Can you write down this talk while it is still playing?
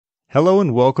Hello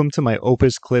and welcome to my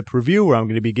Opus Clip review, where I'm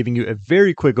going to be giving you a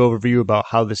very quick overview about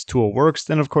how this tool works,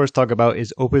 then of course talk about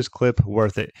is Opus Clip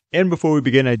worth it. And before we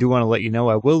begin, I do want to let you know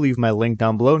I will leave my link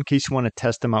down below in case you want to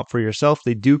test them out for yourself.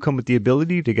 They do come with the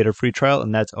ability to get a free trial,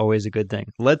 and that's always a good thing.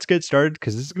 Let's get started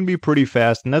because this is going to be pretty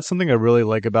fast, and that's something I really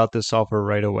like about this software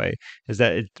right away, is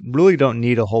that it really don't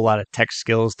need a whole lot of tech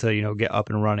skills to get up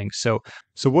and running. So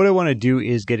what I want to do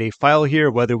is get a file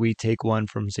here, whether we take one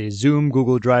from say Zoom,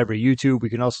 Google Drive, or YouTube. We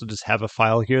can also just have a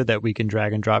file here that we can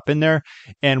drag and drop in there.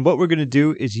 And what we're going to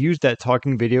do is use that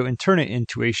talking video and turn it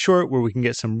into a short where we can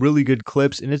get some really good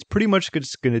clips. And it's pretty much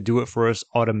just going to do it for us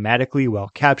automatically while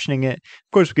captioning it.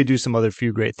 Of course, we could do some other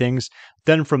few great things.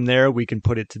 Then from there, we can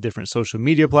put it to different social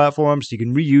media platforms. You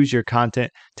can reuse your content,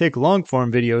 take long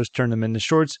form videos, turn them into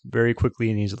shorts very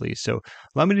quickly and easily. So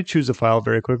allow me to choose a file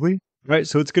very quickly. All right,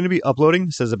 so it's going to be uploading.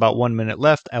 It says about 1 minute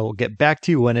left. I will get back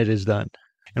to you when it is done.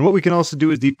 And what we can also do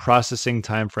is the processing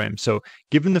time frame. So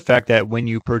given the fact that when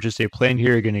you purchase a plan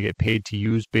here, you're going to get paid to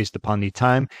use based upon the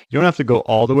time, you don't have to go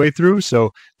all the way through. So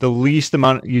the least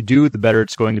amount you do, the better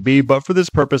it's going to be. But for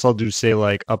this purpose, I'll do say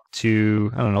like up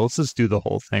to, I don't know, let's just do the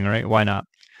whole thing, right? Why not?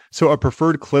 So a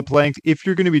preferred clip length, if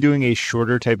you're going to be doing a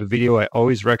shorter type of video, I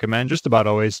always recommend, just about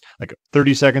always, like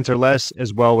 30 seconds or less,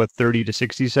 as well with 30 to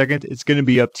 60 seconds. It's going to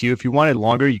be up to you. If you want it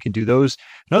longer, you can do those.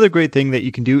 Another great thing that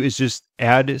you can do is just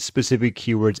add specific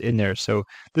keywords in there. So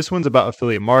this one's about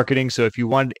affiliate marketing. So if you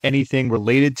want anything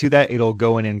related to that, it'll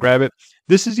go in and grab it.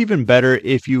 This is even better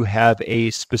if you have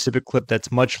a specific clip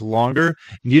that's much longer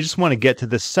and you just want to get to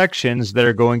the sections that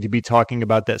are going to be talking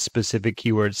about that specific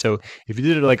keyword. So if you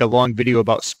did like a long video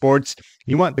about sports,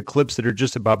 you want the clips that are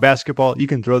just about basketball, you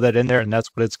can throw that in there and that's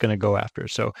what it's going to go after.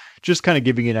 So just kind of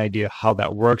giving you an idea how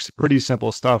that works. Pretty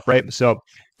simple stuff, right? So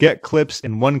get clips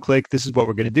in one click. This is what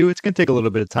we're going to do. It's going to take a little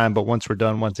bit of time, but once we're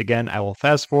done, once again, I will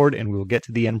fast forward and we will get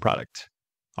to the end product.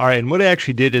 All right, and what I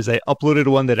actually did is I uploaded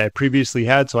one that I previously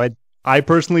had. So I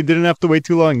personally didn't have to wait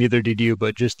too long, neither did you,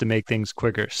 but just to make things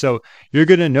quicker. So you're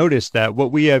going to notice that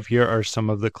what we have here are some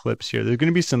of the clips here. There's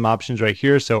going to be some options right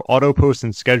here. So auto post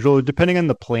and schedule, depending on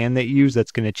the plan that you use,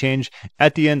 that's going to change.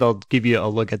 At the end, I'll give you a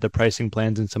look at the pricing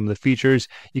plans and some of the features.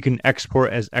 You can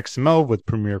export as XML with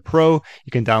Premiere Pro.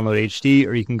 You can download HD,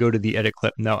 or you can go to the edit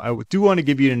clip. Now, I do want to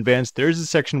give you an advance. There is a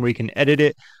section where you can edit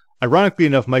it. Ironically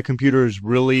enough, my computer is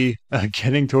really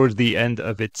getting towards the end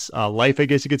of its life, I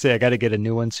guess you could say. I got to get a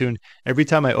new one soon. Every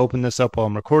time I open this up while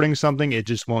I'm recording something, it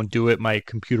just won't do it. My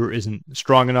computer isn't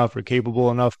strong enough or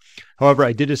capable enough. However,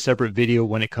 I did a separate video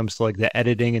when it comes to like the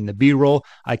editing and the B-roll.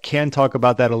 I can talk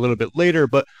about that a little bit later,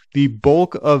 but the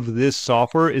bulk of this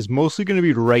software is mostly going to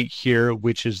be right here,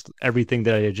 which is everything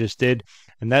that I just did.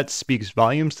 And that speaks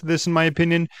volumes to this, in my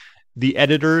opinion. The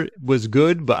editor was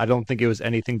good, but I don't think it was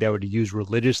anything that I would use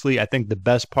religiously. I think the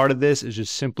best part of this is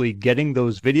just simply getting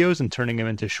those videos and turning them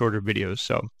into shorter videos.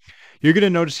 So you're going to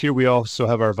notice here we also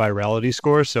have our virality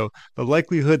score. So the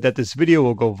likelihood that this video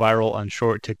will go viral on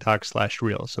short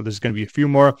TikTok/Reel. So there's going to be a few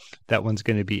more. That one's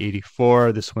going to be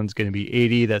 84. This one's going to be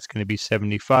 80. That's going to be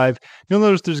 75. You'll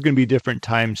notice there's going to be different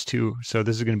times too. So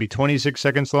this is going to be 26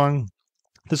 seconds long.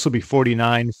 This will be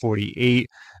 49, 48,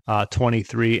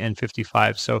 23, and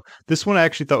 55. So this one I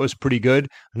actually thought was pretty good.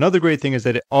 Another great thing is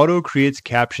that it auto creates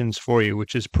captions for you,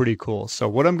 which is pretty cool. So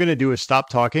what I'm going to do is stop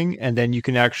talking, and then you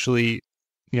can actually,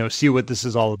 see what this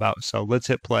is all about. So let's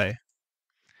hit play.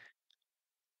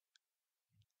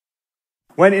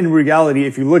 When in reality,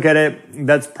 if you look at it,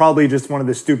 that's probably just one of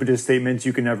the stupidest statements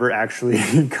you can ever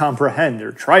actually comprehend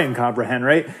or try and comprehend,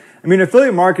 right? I mean,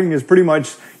 affiliate marketing is pretty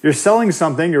much you're selling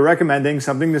something, you're recommending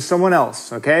something to someone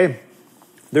else, okay?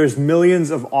 There's millions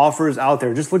of offers out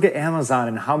there. Just look at Amazon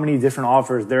and how many different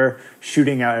offers they're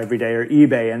shooting out every day, or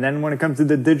eBay. And then when it comes to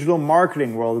the digital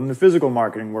marketing world and the physical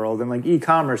marketing world and like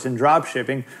e-commerce and drop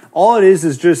shipping, all it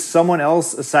is just someone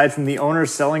else aside from the owner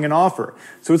selling an offer.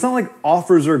 So it's not like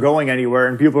offers are going anywhere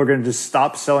and people are going to just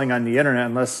stop selling on the internet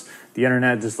unless the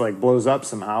internet just like blows up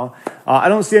somehow. I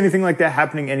don't see anything like that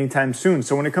happening anytime soon.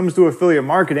 So when it comes to affiliate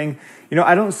marketing,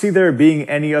 I don't see there being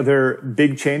any other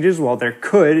big changes. Well, there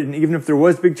could, and even if there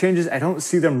was big changes, I don't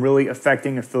see them really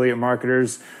affecting affiliate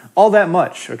marketers all that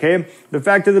much, okay? The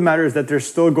fact of the matter is that there's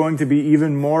still going to be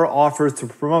even more offers to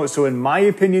promote. So in my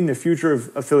opinion, the future of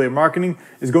affiliate marketing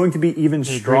is going to be even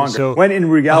stronger. So, when in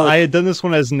reality, I had done this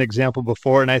one as an example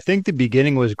before, and I think the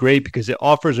beginning was great because it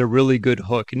offers a really good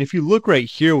hook. And if you look right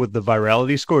here with the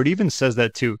virality score, it even says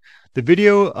that too. The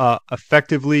video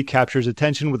effectively captures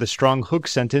attention with a strong hook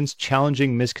sentence,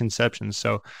 challenging misconceptions.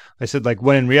 So I said like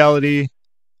when in reality,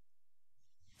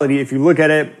 If you look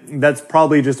at it, that's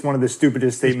probably just one of the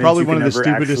stupidest statements. It's probably one of the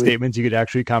stupidest statements you could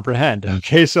actually comprehend.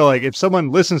 Okay, so like if someone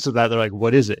listens to that, they're like,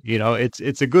 "What is it?" You know,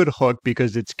 it's a good hook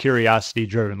because it's curiosity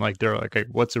driven. Like they're like,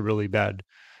 "What's a really bad,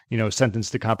 sentence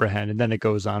to comprehend?" And then it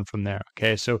goes on from there.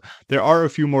 Okay, so there are a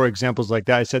few more examples like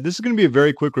that. I said this is going to be a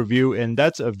very quick review, and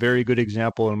that's a very good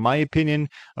example, in my opinion,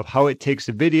 of how it takes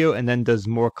a video and then does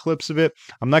more clips of it.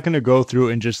 I'm not going to go through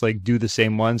and just like do the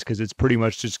same ones because it's pretty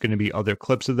much just going to be other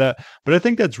clips of that. But I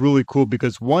think that's really cool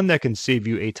because one, that can save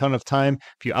you a ton of time.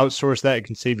 If you outsource that, it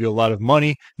can save you a lot of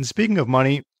money. And speaking of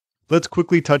money, let's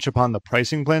quickly touch upon the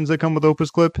pricing plans that come with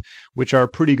Opus Clip, which are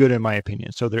pretty good in my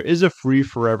opinion. So there is a free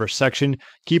forever section.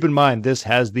 Keep in mind, this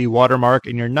has the watermark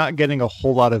and you're not getting a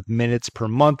whole lot of minutes per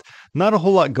month. Not a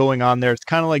whole lot going on there. It's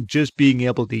kind of like just being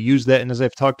able to use that. And as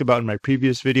I've talked about in my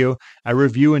previous video, I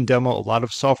review and demo a lot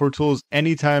of software tools.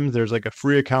 Anytime there's like a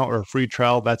free account or a free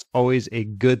trial, that's always a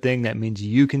good thing. That means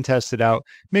you can test it out.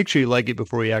 Make sure you like it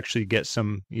before you actually get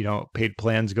some, paid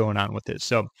plans going on with it.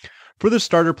 So for the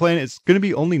starter plan, it's going to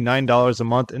be only $9 a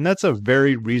month, and that's a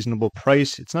very reasonable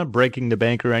price. It's not breaking the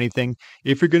bank or anything.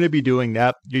 If you're going to be doing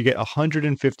that, you get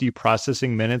 150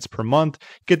 processing minutes per month,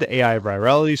 get the AI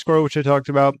virality score, which I talked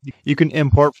about. You can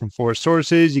import from 4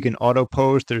 sources. You can auto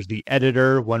post. There's the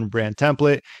editor, one brand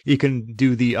template. You can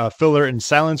do the filler and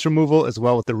silence removal as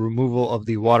well with the removal of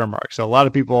the watermark. So a lot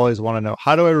of people always want to know,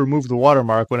 how do I remove the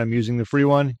watermark when I'm using the free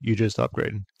one? You just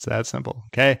upgrade. It's that simple.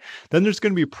 Okay. Then there's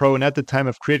going to be pro, and at the time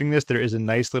of creating this, there is a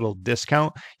nice little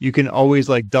discount. You can always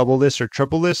like double this or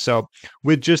triple this. So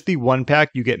with just the 1 pack,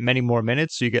 you get many more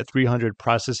minutes. So you get 300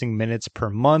 processing minutes per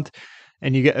month.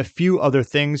 And you get a few other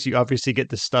things. You obviously get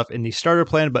the stuff in the starter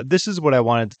plan, but this is what I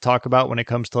wanted to talk about when it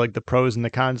comes to like the pros and the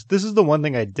cons. This is the one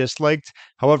thing I disliked.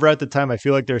 However, at the time, I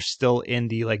feel like they're still in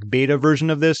the like beta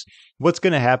version of this. What's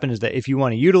going to happen is that if you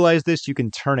want to utilize this, you can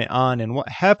turn it on. And what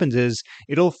happens is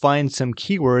it'll find some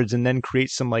keywords and then create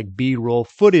some like B-roll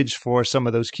footage for some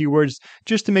of those keywords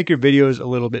just to make your videos a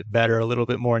little bit better, a little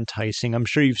bit more enticing. I'm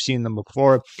sure you've seen them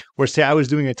before, where say I was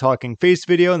doing a talking face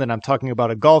video and then I'm talking about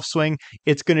a golf swing.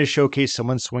 It's going to showcase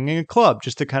someone swinging a club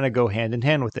just to kind of go hand in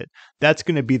hand with it. That's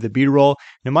going to be the B-roll.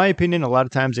 In my opinion, a lot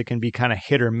of times it can be kind of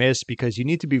hit or miss because you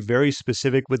need to be very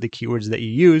specific with the keywords that you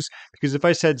use. Because if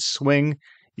I said swing,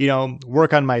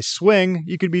 work on my swing,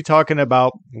 you could be talking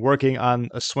about working on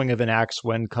a swing of an axe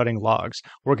when cutting logs,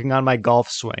 working on my golf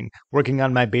swing, working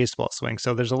on my baseball swing.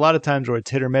 So there's a lot of times where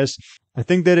it's hit or miss. I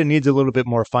think that it needs a little bit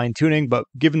more fine tuning, but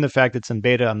given the fact it's in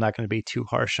beta, I'm not going to be too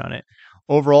harsh on it.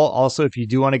 Overall, also, if you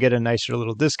do want to get a nicer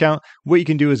little discount, what you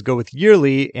can do is go with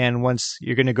yearly. And once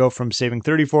you're going to go from saving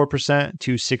 34%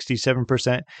 to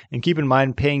 67%. And keep in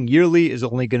mind, paying yearly is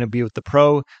only going to be with the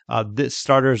pro. This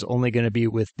starter is only going to be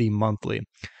with the monthly.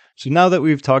 So now that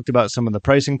we've talked about some of the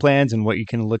pricing plans and what you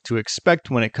can look to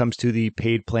expect when it comes to the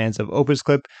paid plans of Opus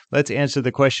Clip, let's answer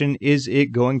the question, is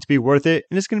it going to be worth it?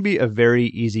 And it's going to be a very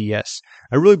easy yes.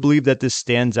 I really believe that this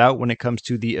stands out when it comes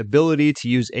to the ability to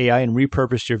use AI and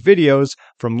repurpose your videos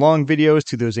from long videos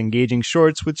to those engaging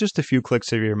shorts with just a few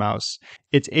clicks of your mouse.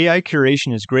 Its AI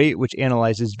curation is great, which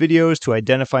analyzes videos to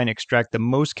identify and extract the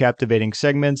most captivating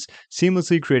segments,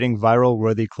 seamlessly creating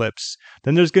viral-worthy clips.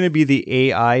 Then there's going to be the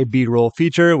AI B-roll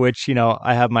feature, which,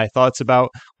 I have my thoughts about.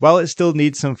 While it still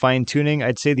needs some fine-tuning,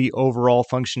 I'd say the overall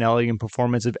functionality and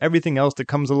performance of everything else that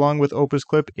comes along with Opus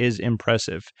Clip is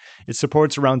impressive. It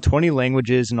supports around 20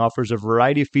 languages and offers a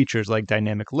variety of features like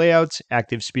dynamic layouts,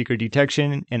 active speaker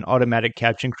detection, and automatic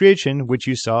caption creation, which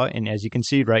you saw, and as you can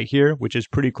see right here, which is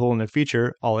pretty cool in the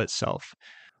feature all itself.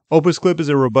 Opus Clip is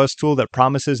a robust tool that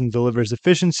promises and delivers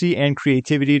efficiency and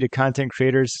creativity to content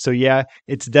creators. So yeah,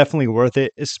 it's definitely worth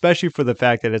it, especially for the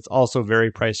fact that it's also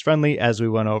very price friendly, as we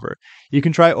went over. You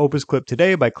can try Opus Clip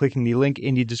today by clicking the link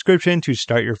in the description to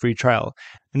start your free trial.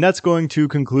 And that's going to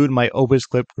conclude my Opus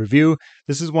Clip review.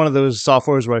 This is one of those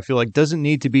softwares where I feel like doesn't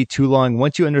need to be too long.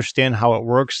 Once you understand how it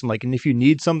works, and if you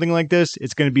need something like this,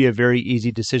 it's going to be a very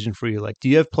easy decision for you. Like, do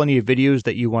you have plenty of videos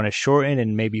that you want to shorten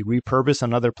and maybe repurpose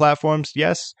on other platforms?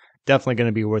 Yes. Definitely going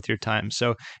to be worth your time.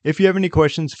 So if you have any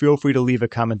questions, feel free to leave a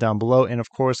comment down below. And of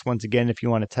course, once again, if you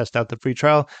want to test out the free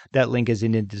trial, that link is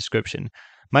in the description.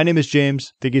 My name is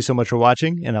James. Thank you so much for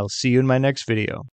watching, and I'll see you in my next video.